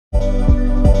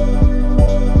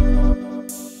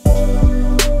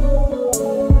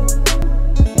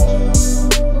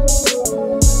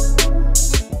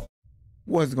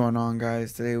What's going on,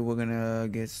 guys? Today we're gonna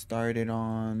get started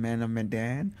on Man of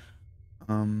Medan.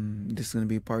 This is gonna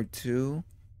be part two,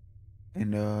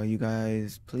 and you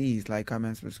guys please like,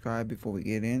 comment, subscribe before we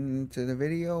get into the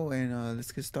video, and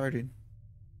let's get started.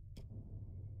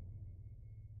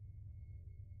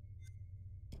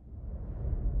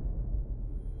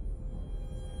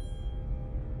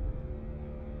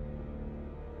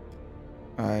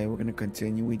 All right, we're gonna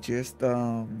continue. We just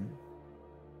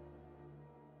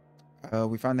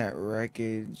we found that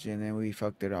wreckage, and then we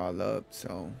fucked it all up.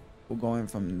 So we're going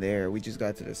from there. We just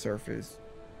got to the surface.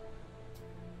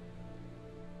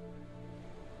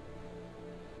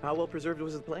 How well preserved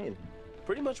was the plane?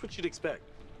 Pretty much what you'd expect.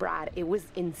 Brad, it was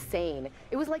insane.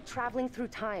 It was like traveling through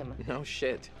time. No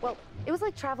shit. Well, it was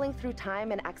like traveling through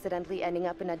time and accidentally ending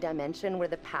up in a dimension where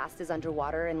the past is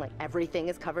underwater and like everything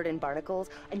is covered in barnacles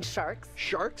and sharks.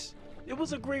 Sharks? It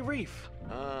was a great reef.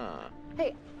 Ah.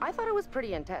 Hey, I thought it was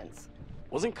pretty intense.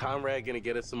 Wasn't Conrad gonna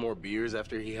get us some more beers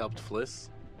after he helped Fliss?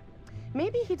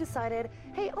 Maybe he decided,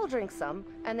 hey, I'll drink some,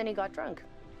 and then he got drunk.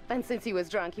 And since he was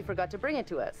drunk, he forgot to bring it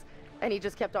to us. And he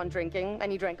just kept on drinking,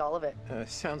 and he drank all of it.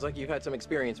 Sounds like you've had some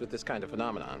experience with this kind of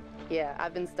phenomenon. Yeah,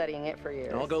 I've been studying it for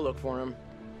years. I'll go look for him.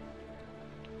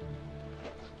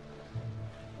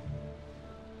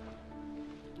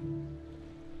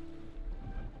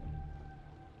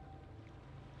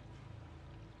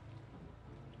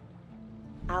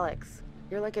 Alex,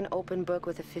 you're like an open book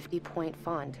with a 50-point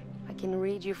font. I can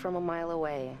read you from a mile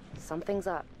away. Something's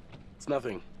up. It's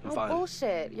nothing. I'm Oh, fine.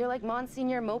 bullshit. You're like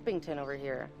Monsignor Mopington over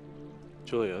here.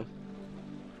 Julia,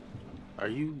 are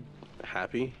you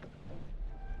happy?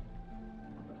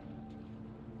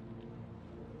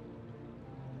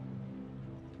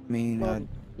 I mean, Well,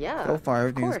 yeah, so far of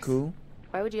everything's course. cool.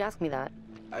 Why would you ask me that?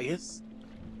 I guess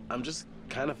I'm just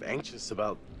kind of anxious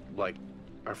about, like,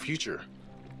 our future.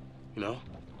 You know?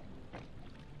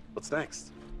 What's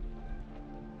next?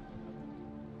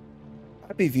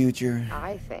 Happy future.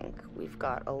 I think we've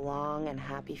got a long and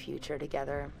happy future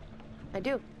together. I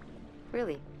do.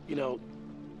 Really. You know,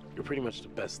 you're pretty much the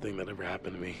best thing that ever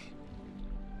happened to me.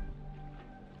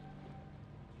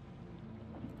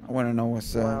 I want to know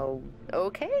what's up. Well,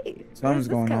 okay. Something's Where's this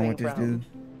going on coming with this from? dude.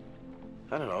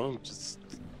 I don't know, I'm just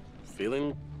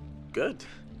feeling good.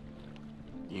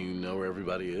 You know where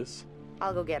everybody is?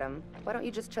 I'll go get him. Why don't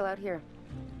you just chill out here?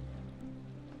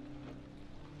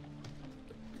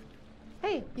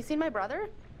 Hey, you seen my brother?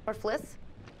 Or Fliss?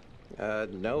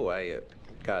 No, I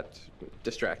got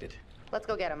distracted. Let's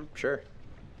go get him. Sure.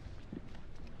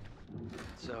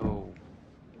 So,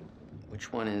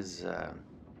 which one is,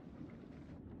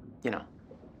 you know,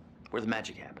 where the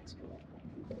magic happens?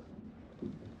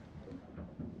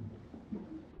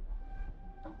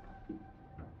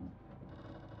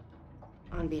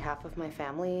 On behalf of my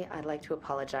family, I'd like to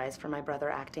apologize for my brother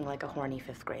acting like a horny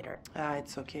fifth grader.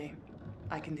 It's okay.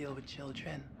 I can deal with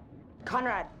children.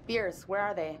 Conrad, beers, where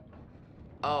are they?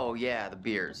 Oh, yeah, the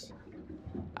beers.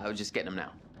 I was just getting them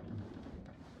now.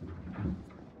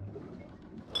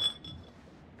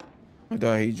 I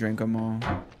thought he drank them all.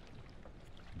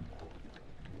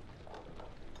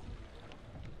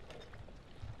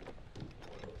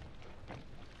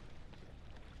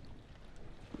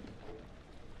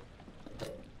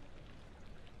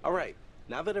 All right,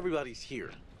 now that everybody's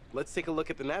here, let's take a look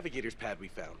at the navigator's pad we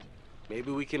found.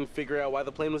 Maybe we can figure out why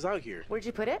the plane was out here. Where'd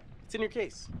you put it? It's in your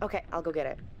case. Okay, I'll go get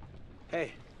it.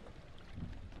 Hey.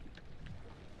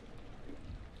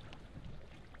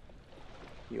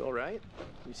 You all right?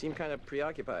 You seem kind of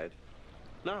preoccupied.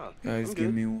 Nah, Guys, I'm give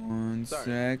good. me one Sorry.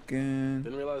 second.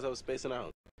 Didn't realize I was spacing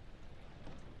out.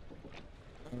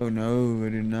 Oh no, I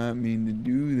did not mean to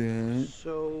do that.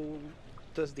 So,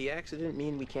 does the accident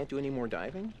mean we can't do any more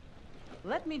diving?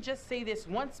 Let me just say this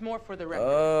once more for the record.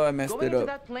 Oh, I messed Going it into up.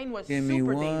 that plane was Give me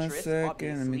super one dangerous,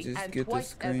 second. Let me obviously, just and get the twice as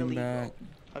screen illegal. back.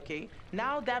 Okay,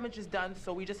 now damage is done,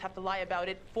 so we just have to lie about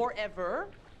it forever,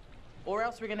 or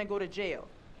else we're gonna go to jail.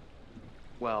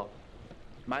 Well,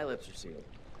 my lips are sealed.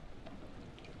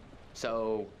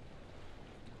 So,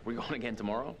 we're going again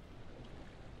tomorrow?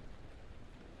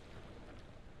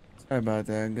 Sorry about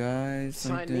that, guys.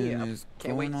 Sign Something me up. is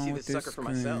Can't wait going to on see with this this sucker for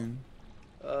myself.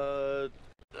 screen.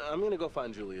 I'm gonna go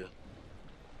find Julia.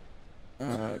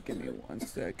 Give me one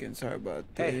second. Sorry about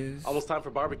Hey, this. almost time for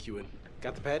barbecuing.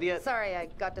 Got the pad yet? Sorry, I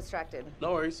got distracted.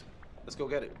 No worries. Let's go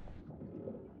get it.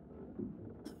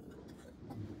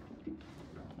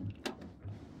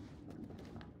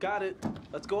 Got it.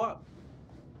 Let's go up.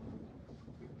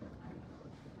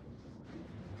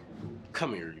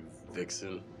 Come here, you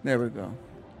vixen. There we go.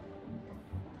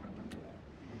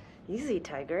 Easy,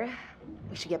 Tiger.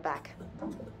 We should get back.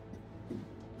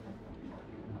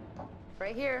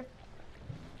 Right here.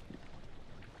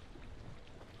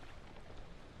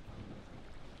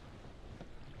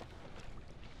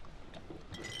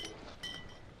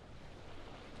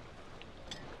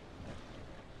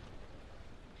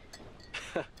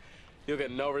 You'll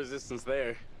get no resistance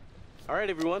there. All right,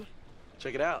 everyone,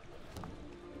 check it out.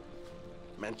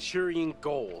 Manchurian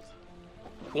gold.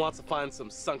 Who wants to find some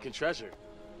sunken treasure?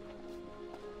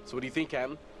 So what do you think,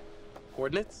 Captain?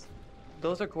 Coordinates?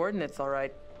 Those are coordinates, all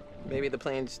right. Maybe the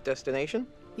plane's destination?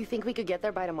 You think we could get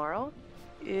there by tomorrow?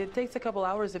 It takes a couple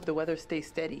hours if the weather stays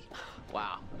steady.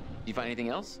 Wow. You find anything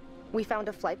else? We found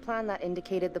a flight plan that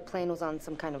indicated the plane was on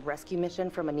some kind of rescue mission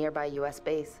from a nearby U.S.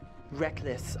 base.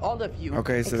 Reckless, all of you.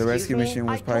 Okay, so the Excuse rescue me? mission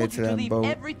was I probably told to you to that leave boat.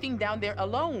 everything down there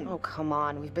alone. Oh, come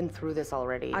on. We've been through this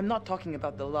already. I'm not talking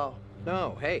about the law.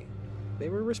 No, hey, they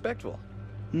were respectful.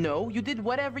 No, you did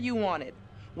whatever you wanted.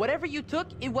 Whatever you took,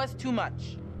 it was too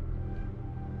much.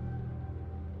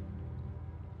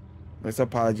 Let's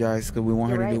apologize because we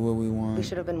want You're her to do right. what we want. We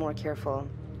should have been more careful.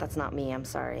 That's not me. I'm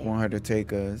sorry. Want her to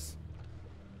take us.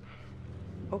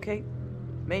 Okay,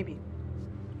 maybe.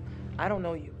 I don't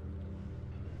know you.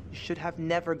 You should have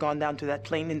never gone down to that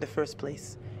plane in the first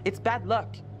place. It's bad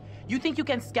luck. You think you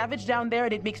can scavenge down there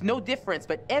and it makes no difference,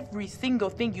 but every single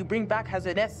thing you bring back has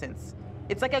an essence.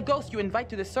 It's like a ghost you invite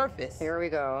to the surface. Here we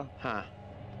go. Huh.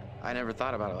 I never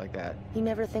thought about it like that. You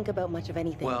never think about much of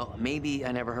anything. Well, maybe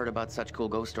I never heard about such cool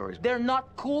ghost stories. They're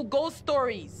not cool ghost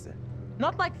stories.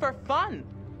 Not like for fun.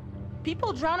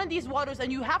 People drown in these waters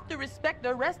and you have to respect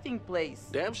their resting place.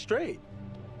 Damn straight.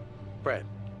 Brad,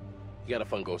 you got a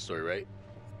fun ghost story, right?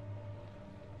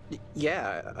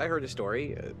 Yeah, I heard a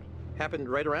story. Happened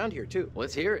right around here, too.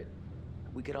 Let's hear it.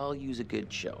 We could all use a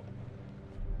good show.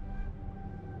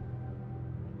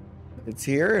 Let's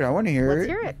hear it. I want to hear Let's it.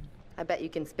 hear it. I bet you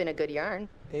can spin a good yarn.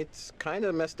 It's kind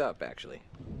of messed up, actually.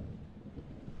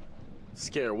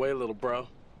 Scare away, little bro.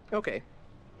 Okay,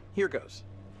 here goes.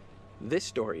 This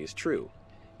story is true.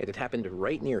 It had happened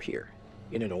right near here,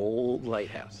 in an old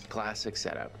lighthouse. Classic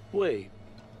setup. Wait,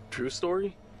 true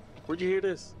story? Where'd you hear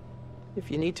this? If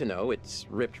you need to know, it's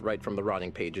ripped right from the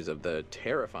rotting pages of the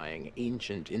terrifying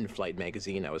ancient in-flight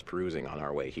magazine I was perusing on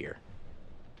our way here.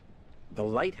 The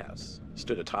lighthouse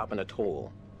stood atop an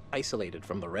atoll, isolated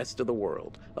from the rest of the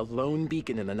world, a lone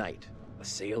beacon in the night, a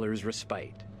sailor's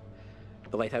respite.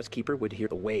 The lighthouse keeper would hear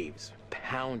the waves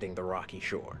pounding the rocky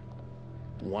shore.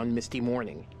 One misty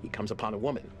morning, he comes upon a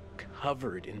woman,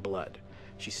 covered in blood.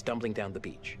 She's stumbling down the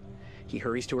beach. He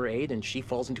hurries to her aid, and she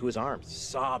falls into his arms,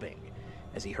 sobbing.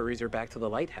 As he hurries her back to the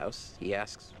lighthouse, he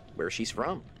asks where she's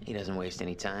from. He doesn't waste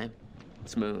any time.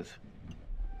 Smooth.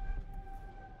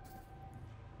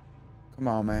 Come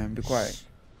on, man. Be quiet.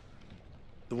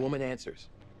 The woman answers,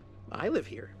 I live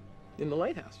here, in the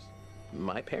lighthouse.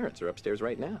 My parents are upstairs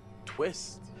right now.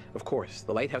 Twist. Of course,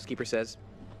 the lighthouse keeper says,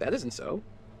 that isn't so.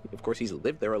 Of course, he's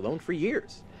lived there alone for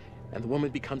years. And the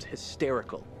woman becomes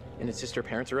hysterical and insists her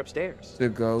parents are upstairs. The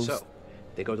ghost. So,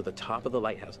 they go to the top of the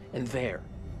lighthouse, and there,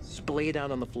 splayed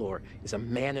out on the floor, is a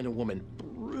man and a woman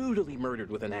brutally murdered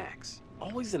with an axe.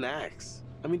 Always an axe.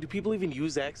 I mean, do people even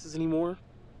use axes anymore?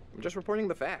 I'm just reporting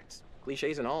the facts,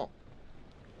 cliches and all.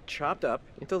 Chopped up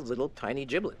into little tiny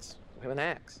giblets with an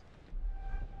axe.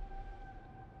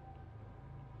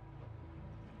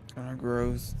 Kind of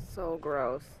gross. So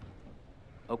gross.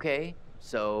 Okay,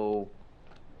 so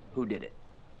who did it?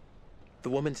 The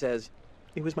woman says,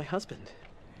 it was my husband.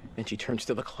 And she turns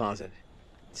to the closet,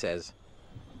 says,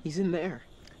 he's in there.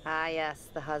 Ah, yes,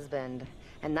 the husband.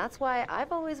 And that's why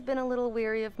I've always been a little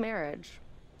weary of marriage.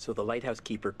 So the lighthouse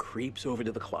keeper creeps over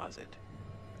to the closet,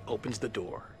 opens the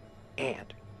door,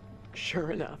 and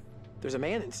sure enough, there's a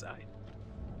man inside.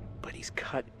 But he's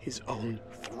cut his own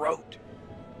throat.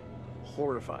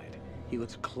 Horrified, he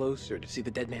looks closer to see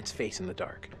the dead man's face in the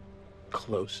dark.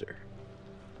 Closer,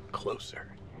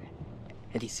 closer.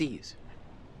 And he sees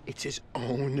it's his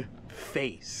own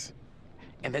face.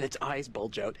 And then its eyes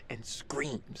bulge out and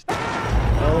screams.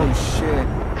 Oh, shit.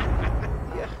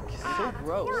 Yeah, So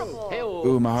gross. Horrible. Hey,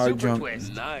 Ooh, my heart super jumped.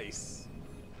 twist. Nice.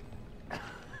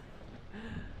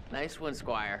 Nice one,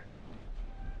 Squire.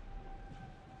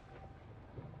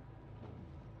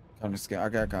 Kind of scared. I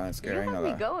got kind of scared. You I ain't have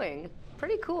gonna me lie. going.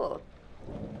 Pretty cool.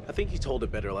 I think you told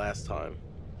it better last time.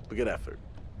 But good effort.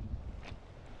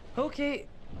 Okay,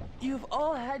 you've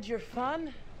all had your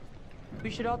fun. We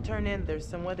should all turn in. There's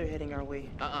some weather hitting our way.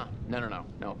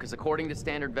 No, because according to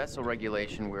standard vessel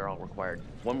regulation, we're all required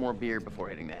one more beer before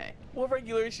hitting the hay. What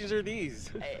regulations are these?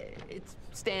 It's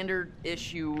standard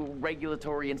issue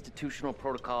regulatory institutional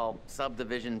protocol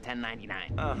subdivision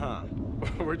 1099. Uh-huh.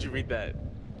 Where'd you read that?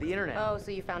 The internet. Oh,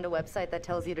 so you found a website that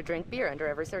tells you to drink beer under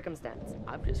every circumstance.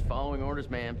 I'm just following orders,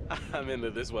 ma'am. I'm into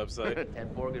this website.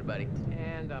 10-4, good buddy.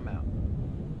 And I'm out.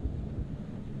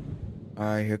 All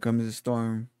right, here comes the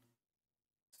storm.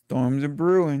 Storms are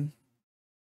brewing.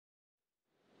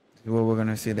 This is where we're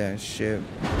gonna see that ship,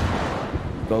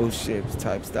 ghost ships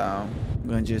type style.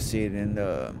 We're gonna just see it in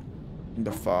the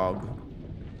fog.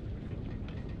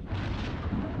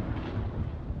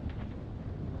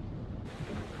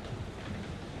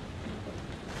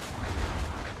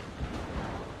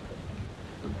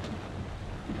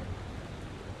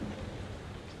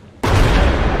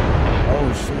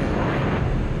 Oh shit.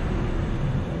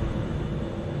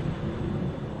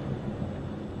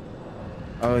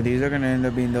 Oh, these are gonna end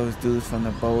up being those dudes from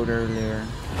the boat earlier.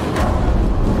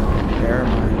 Never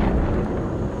mind.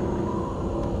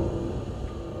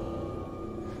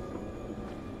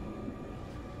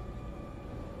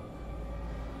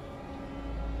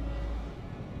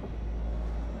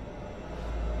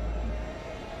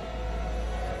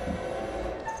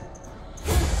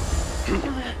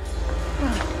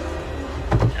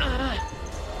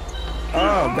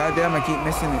 Oh, goddamn, I keep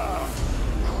missing it.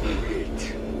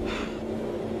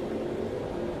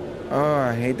 Oh,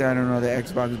 I hate that I don't know the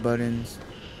Xbox buttons.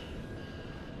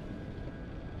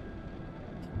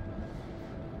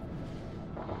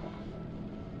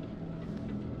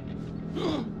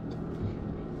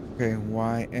 Okay,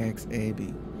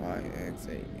 YXAB.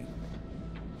 YXAB.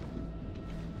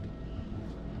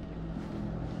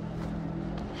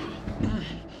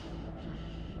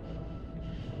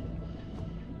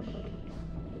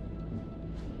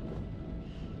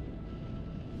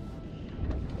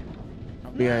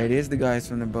 Yeah, it is the guys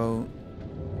from the boat.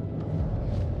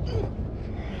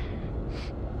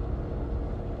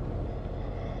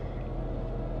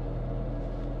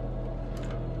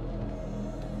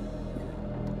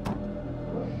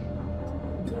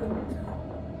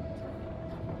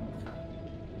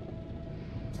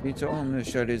 He told him to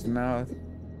shut his mouth.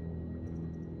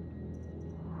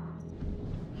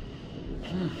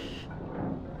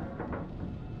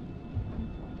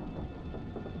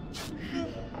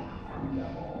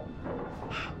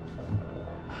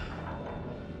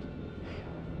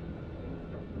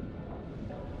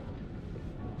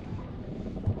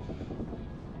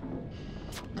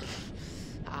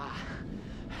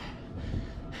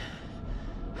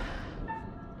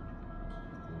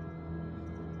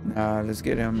 Let's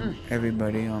get him,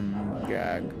 everybody on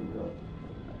gag.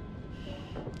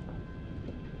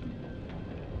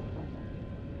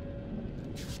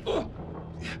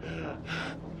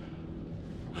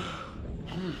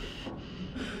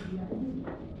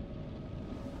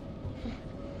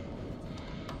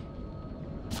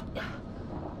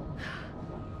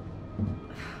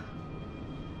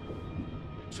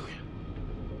 Julia,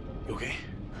 you okay?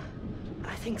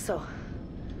 I think so.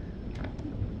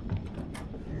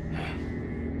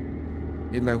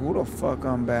 He's like, who the fuck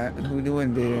I'm back? Who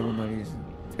doing did everybody's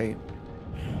tape?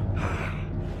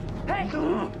 Hey!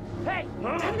 Hey!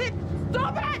 Damn it!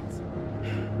 Stop it!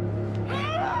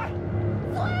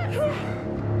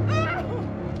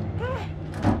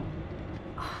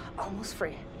 Almost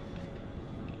free.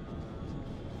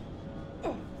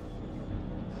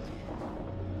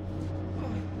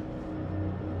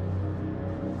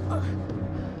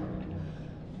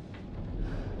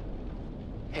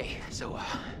 Hey, so,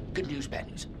 good news, bad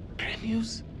news. Bad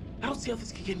news? I don't see how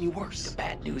this could get any worse. The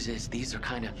bad news is these are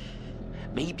kind of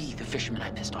maybe the fishermen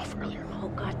I pissed off earlier. Oh,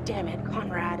 god damn it,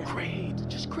 Conrad. Great,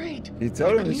 just great. He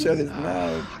told him to Good shut his news.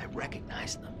 mouth. I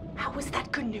recognize them. How is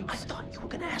that good news? I thought you were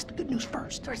gonna ask the good news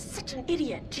first. You're such an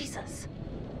idiot, Jesus.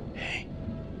 Hey,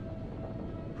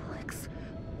 Alex,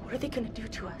 what are they gonna do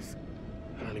to us?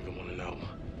 I don't even want to know.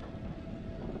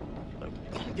 I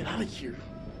want to get out of here.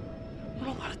 We're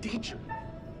in a lot of danger.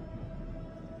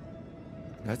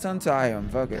 Let's untie him.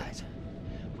 Fuck it. Guys,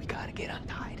 we gotta get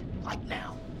untied. Like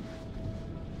now.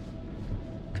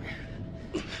 Come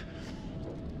here.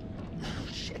 Oh,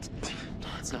 shit.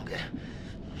 That's not good.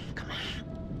 Come on.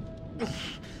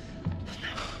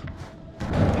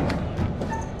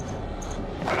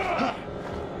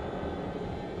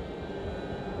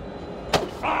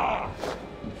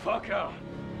 Fucker.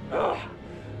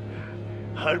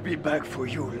 I'll be back for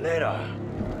you later.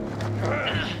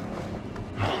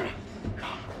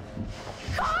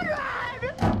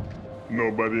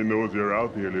 Nobody knows you're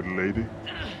out here, little lady.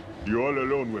 You're all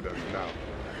alone with us now.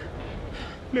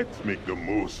 Let's make the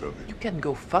most of it. You can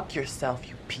go fuck yourself,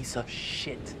 you piece of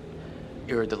shit.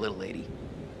 You're the little lady.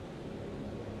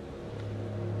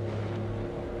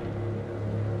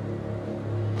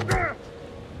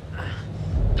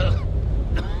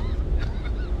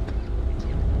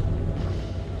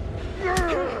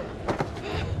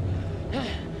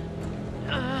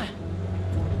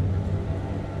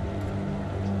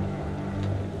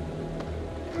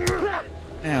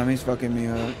 Damn, he's fucking me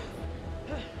up.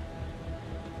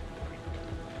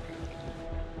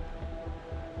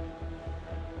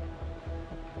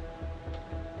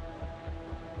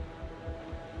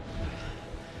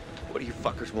 What do you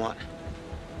fuckers want?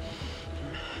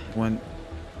 One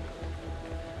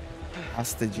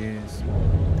hostages.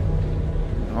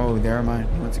 Oh, never mind.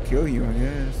 He wants to kill you, I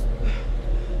guess.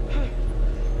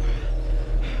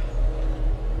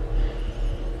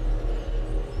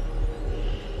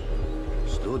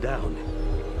 Slow down.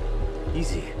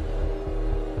 Easy.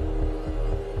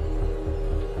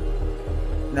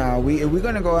 Nah, if we're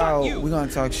gonna go out, we're gonna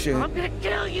talk shit. I'm gonna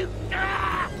kill you!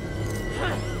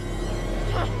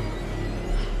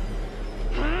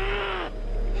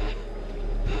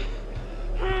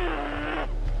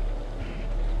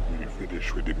 We'll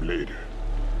finish with him later.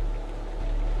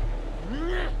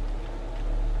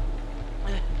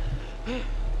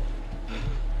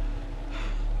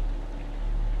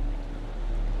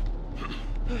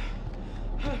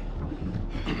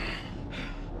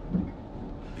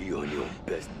 Be on your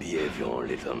best behavior,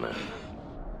 little man.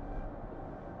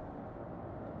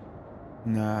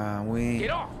 Nah, we.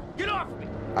 Get off! Get off me!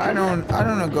 I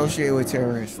don't negotiate with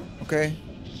terrorists. Okay.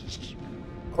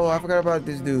 Oh, I forgot about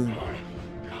this dude.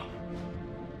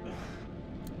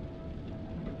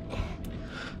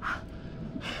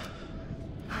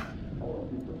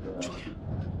 Julia,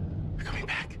 you're coming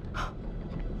back.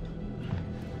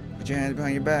 Put your hands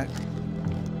behind your back.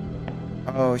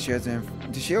 Oh, she has an.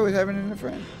 Does she always have it in a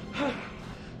friend?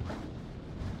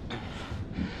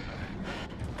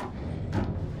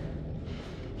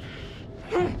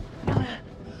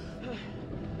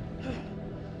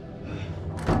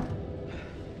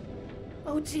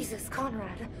 Oh, Jesus,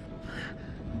 Conrad.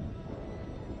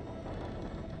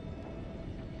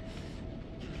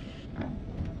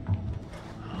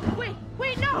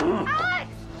 Wait, no! Alex!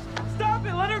 Stop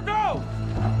it! Let her go!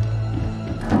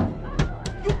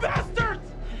 You bastards!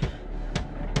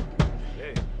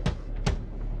 Hey.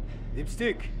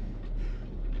 Lipstick.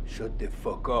 Shut the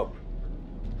fuck up.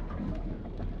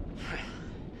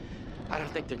 I don't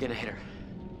think they're gonna hit her.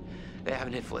 They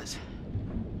haven't hit Fliss.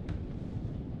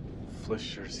 Fliss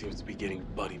sure seems to be getting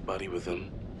buddy-buddy with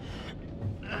him.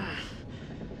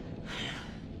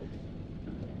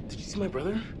 Did you see my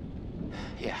brother?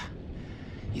 Yeah.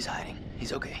 He's hiding.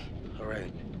 He's okay. All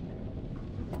right.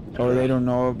 Oh, they don't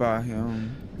know about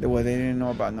him. Well, they didn't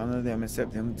know about none of them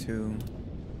except him too.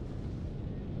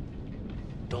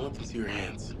 Don't let them see your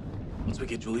hands. Once we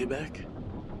get Julia back,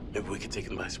 maybe we can take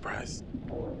them by surprise.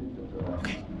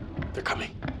 Okay, they're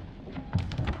coming.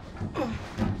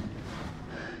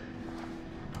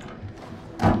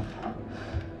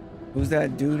 Who's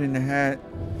that dude in the hat?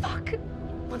 Fuck.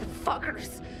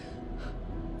 Motherfuckers.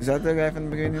 Is that the guy from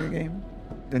the beginning of the game?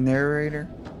 The narrator?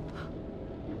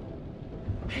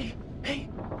 Hey,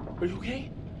 are you okay?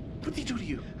 What did he do to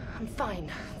you? I'm fine.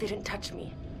 They didn't touch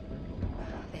me.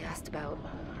 They asked about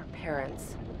our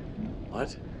parents,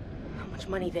 What? how much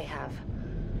money they have.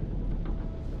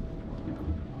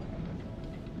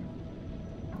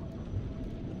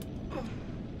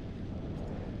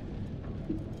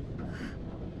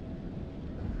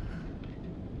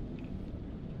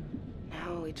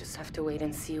 Now we just have to wait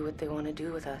and see what they want to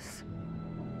do with us.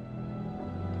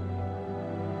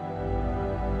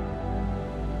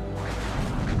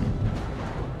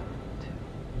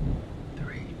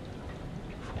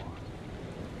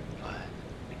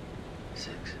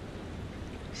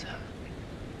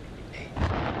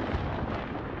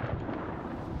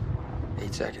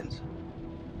 Seconds.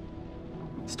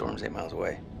 Storm's 8 miles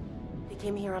away. They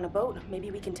came here on a boat. Maybe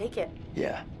we can take it.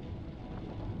 Yeah.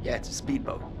 Yeah, it's a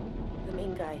speedboat. The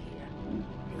main guy here.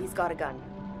 He's got a gun.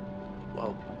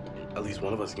 Well, at least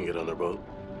one of us can get on their boat.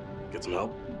 Get some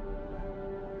help.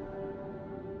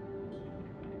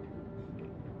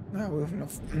 No,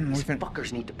 These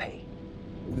fuckers need to pay.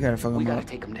 we gotta fuck We him gotta up.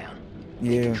 take them down.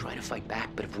 Yeah. They can try to fight back,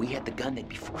 but if we had the gun, they'd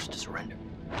be forced to surrender.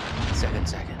 7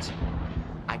 seconds.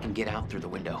 I can get out through the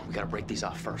window. We gotta break these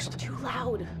off first. Too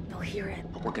loud. They'll hear it.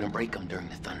 But we're gonna break them during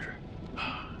the thunder.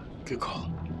 Good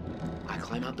call. I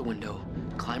climb out the window,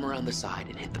 climb around the side,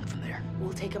 and hit them from there.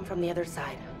 We'll take them from the other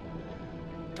side.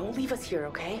 Don't leave us here,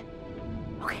 okay?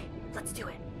 Okay, let's do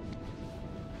it.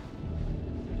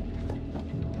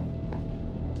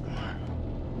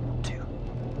 1, 2,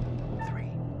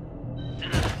 3.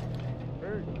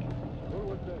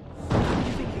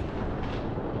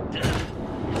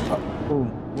 Oh,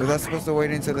 was I supposed to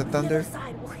wait until the The thunder? other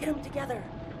side. We'll hit them together.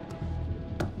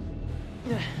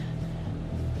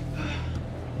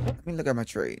 Let me look at my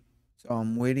trait. So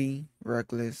I'm witty,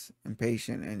 reckless,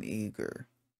 impatient, and eager.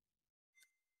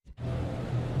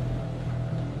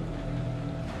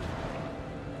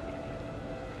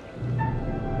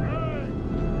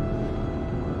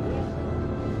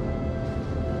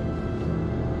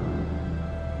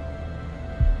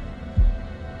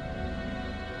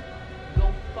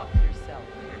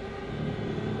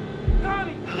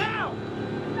 body, now!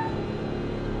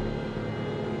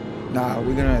 Nah,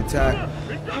 we're gonna attack.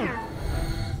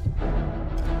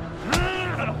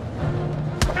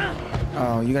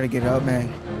 Oh, you gotta get up,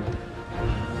 man.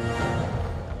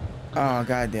 Oh,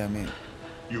 god damn it.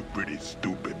 You pretty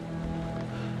stupid.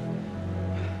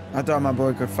 I thought my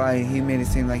boy could fight. He made it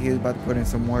seem like he was about to put in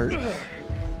some work.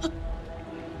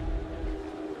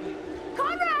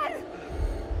 Conrad!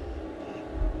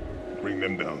 Bring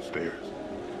them downstairs.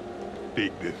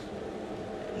 Take this.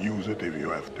 Use it if you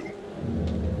have to.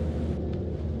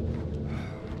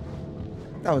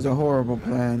 That was a horrible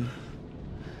plan.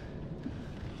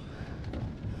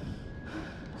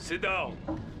 Sit down.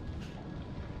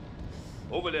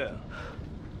 Over there.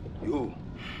 You,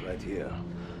 right here.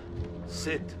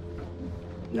 Sit.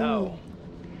 Now.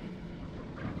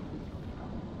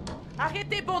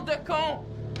 Arrêtez, bande de cons!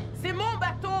 C'est mon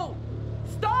bateau!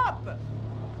 Stop!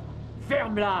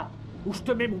 Ferme-la, ou je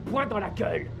te mets mon poing dans la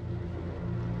gueule.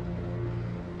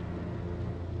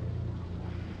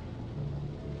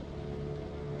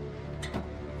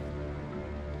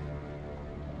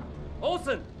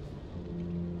 Olsen!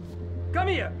 Come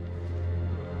here!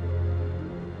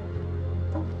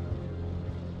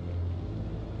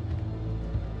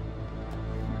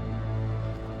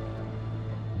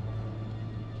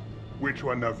 Which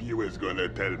one of you is gonna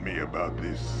tell me about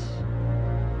this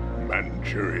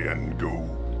Manchurian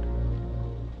gold?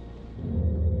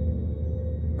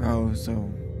 Oh, so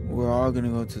we're all gonna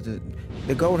go to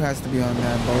the goat has to be on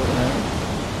that boat, right?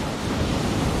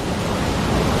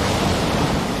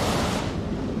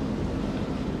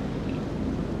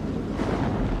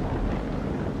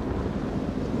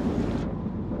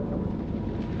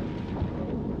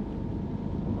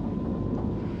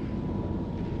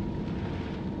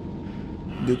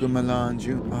 Duke of Milan,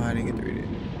 oh, I didn't get to read it.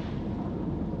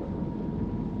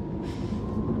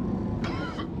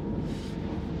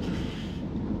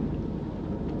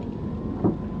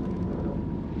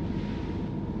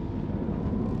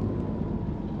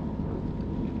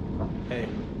 Hey,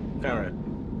 Conrad.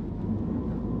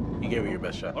 You gave it your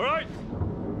best shot. All right!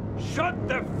 Shut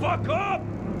the fuck up!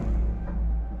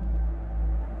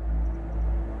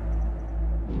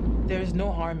 There's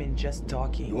no harm in just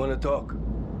talking. You want to talk?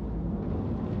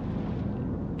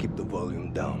 Keep the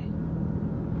volume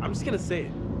down. I'm just gonna say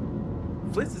it.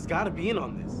 Fliss has got to be in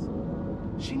on this.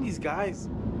 She and these guys,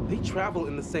 they travel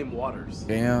in the same waters.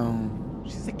 Damn.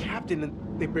 She's a captain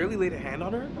and they barely laid a hand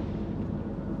on her?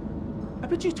 I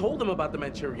bet you told them about the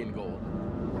Manchurian gold.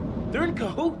 They're in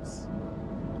cahoots.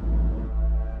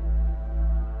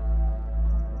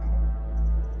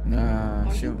 Nah,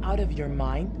 Are she you out of your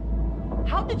mind?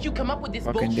 How did you come up with this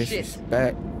fucking bullshit?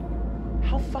 disrespect.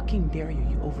 How fucking dare you,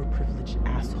 you overprivileged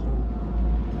asshole?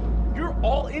 You're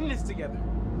all in this together.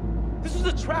 This was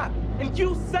a trap, and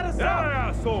you set us up. Yeah,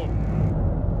 asshole!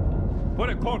 Put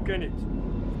a cork in it.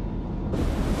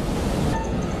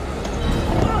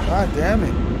 God damn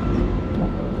it.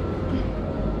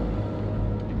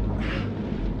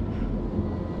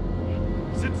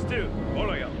 Sit still, all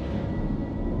of you.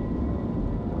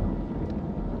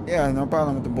 Yeah, no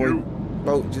problem with the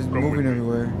boat just come moving with me.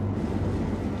 everywhere.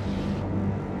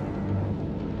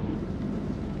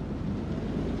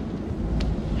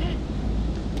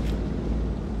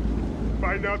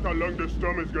 Find out how long the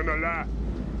storm is gonna last.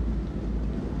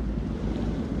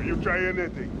 If you try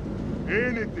anything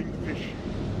fishy,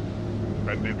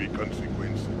 and there'll be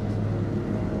consequences.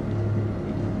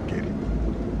 Get it?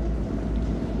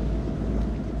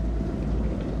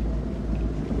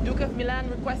 Duke of Milan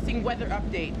requesting weather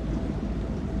update.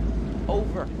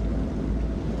 Over.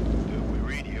 Duke, we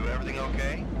read you. Everything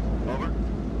okay? Over.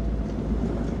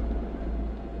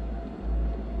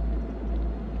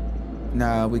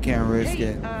 Nah, we can't risk Hey,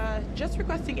 it. just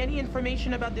requesting any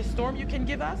information about this storm you can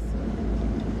give us?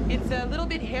 It's a little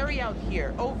bit hairy out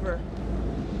here. Over.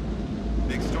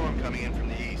 Big storm coming in from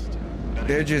the east.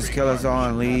 They'll just kill us all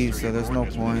and leave, so there's no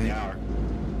point. You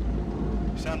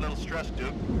sound a little stressed,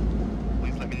 Duke.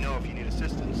 Please let me know if you need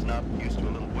assistance. Not used to a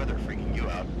little weather freaking you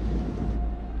out.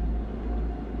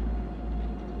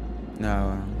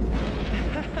 No.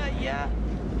 Yeah.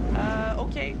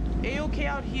 Okay. A-okay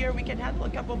out here. We can handle a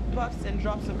couple puffs and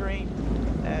drops of rain.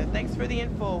 Thanks for the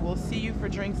info. We'll see you for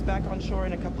drinks back on shore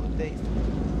in a couple of days.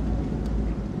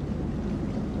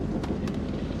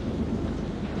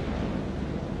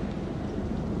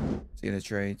 See the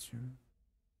traits.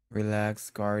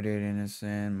 Relaxed, guarded,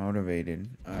 innocent, motivated.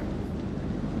 Alright.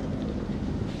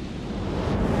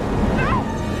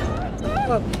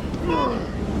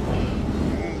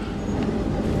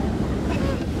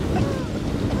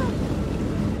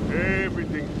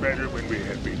 Everything's better when we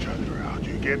help each other out.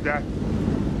 You get that?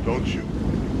 don't you?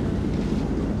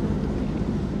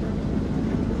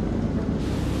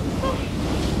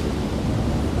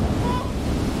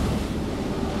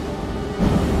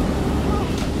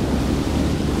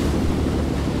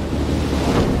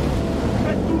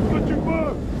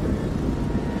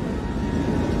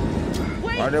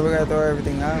 Why do we gotta throw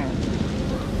everything out?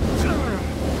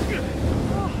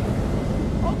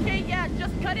 Okay, yeah,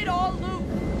 just cut it all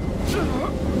loose.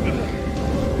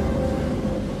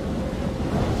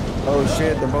 Oh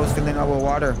shit, the boat's filling up with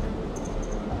water.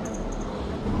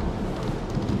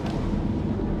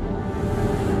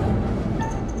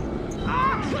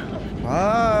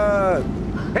 Fuck!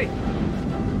 Hey!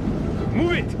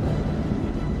 Move it!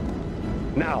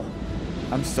 Now!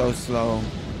 I'm so slow.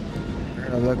 I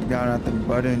gotta look down at the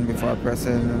button before I press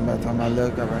it, and by the time I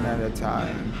look, I run out of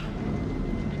time.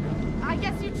 I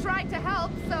guess you tried to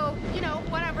help, so, you know,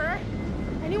 whatever.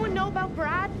 Anyone know about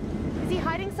Brad? Is he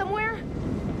hiding somewhere?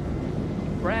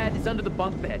 Brad is under the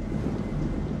bunk bed.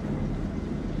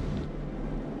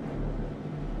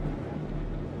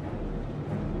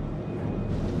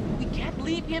 We can't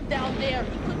leave him down there.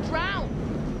 He could drown.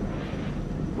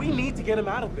 We need to get him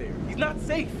out of there. He's not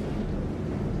safe.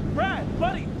 Brad,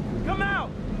 buddy, come out!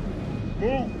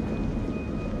 Move!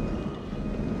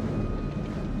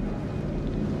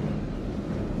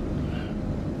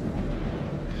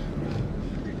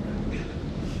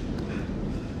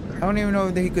 I don't even know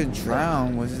if he could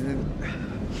drown. Was it?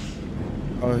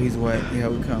 Oh, he's wet. Yeah,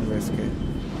 we can't risk it.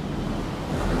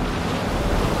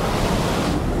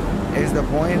 Is the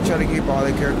point try to keep all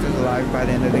the characters alive by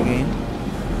the end of the game?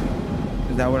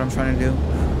 Is that what I'm trying to do?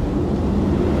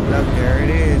 Look, there it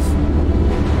is.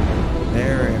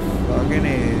 There it fucking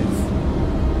is.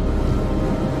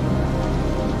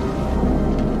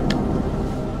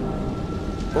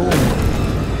 Boom.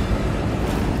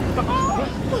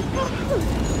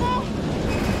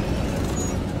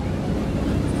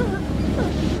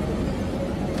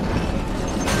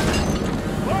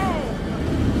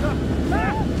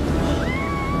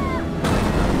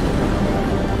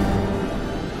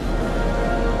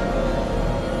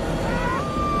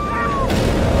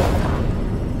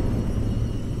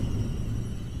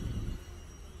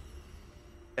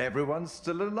 Everyone's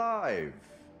still alive.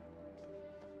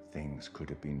 Things could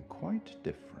have been quite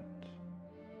different.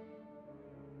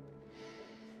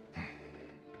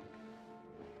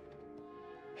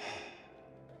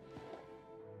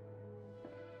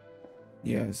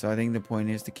 Yeah, so I think the point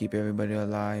is to keep everybody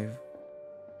alive.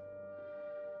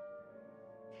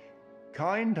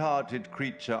 Kind-hearted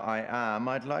creature I am,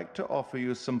 I'd like to offer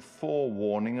you some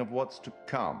forewarning of what's to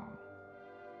come.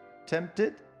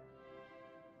 Tempted?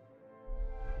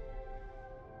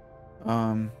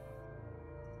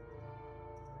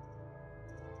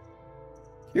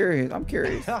 Curious. I'm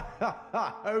curious.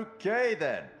 Okay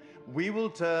then. We will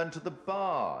turn to the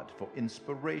Bard for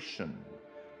inspiration.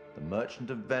 The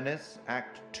Merchant of Venice,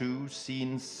 Act 2,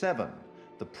 Scene 7.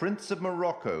 The Prince of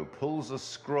Morocco pulls a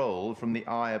scroll from the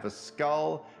eye of a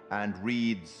skull and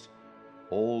reads,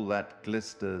 "All that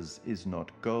glisters is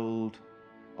not gold.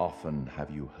 Often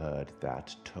have you heard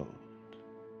that told."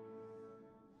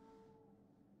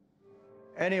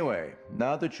 Anyway,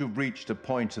 now that you've reached a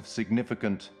point of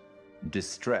significant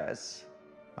distress,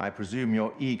 I presume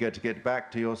you're eager to get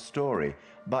back to your story.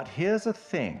 But here's a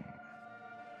thing.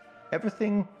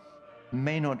 Everything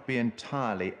may not be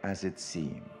entirely as it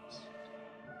seems.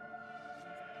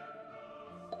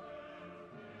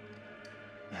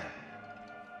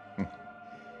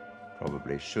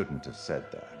 Probably shouldn't have said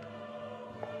that.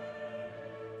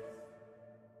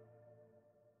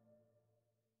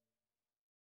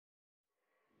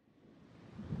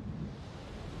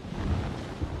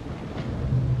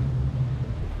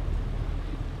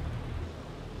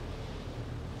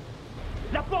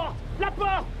 La porte! La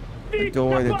porte!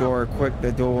 The door, quick,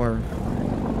 the door.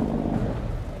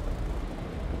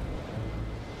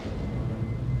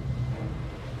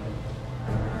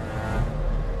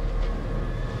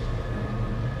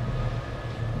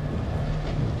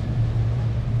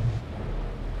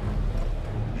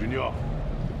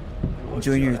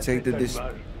 Junior, take the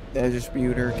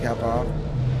distributor cap off.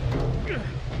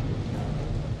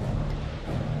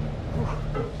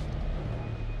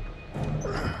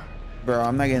 Bro,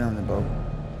 I'm not getting on the boat.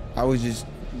 I would just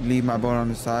leave my boat on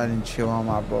the side and chill on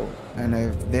my boat. And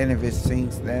if it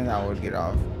sinks, then I would get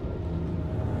off.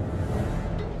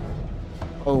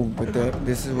 Oh, but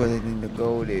this is where they think the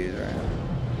gold is, right?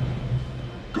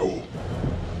 Go.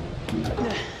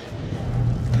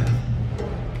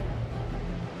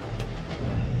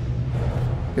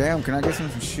 Damn, can I get some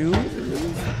shoes at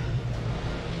least?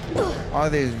 Oh,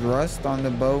 there's rust on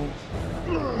the boat.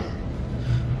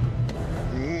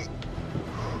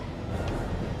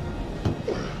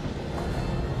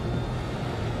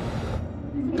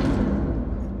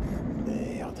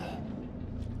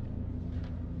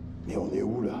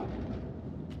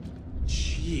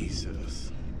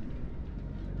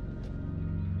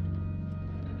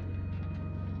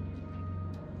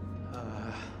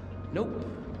 Nope.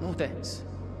 No thanks.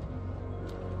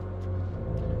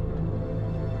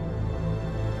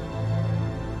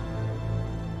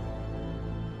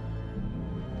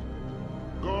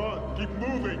 Go on, keep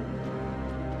moving.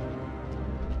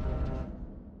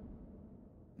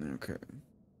 Okay.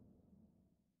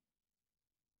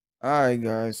 Alright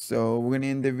guys, so we're gonna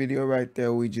end the video right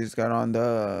there. We just got on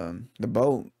the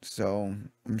boat, so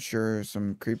I'm sure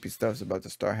some creepy stuff's about to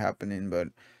start happening, but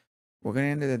we're gonna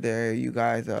end it there. You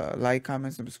guys like,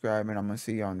 comment, subscribe, and I'm gonna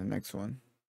see you on the next one.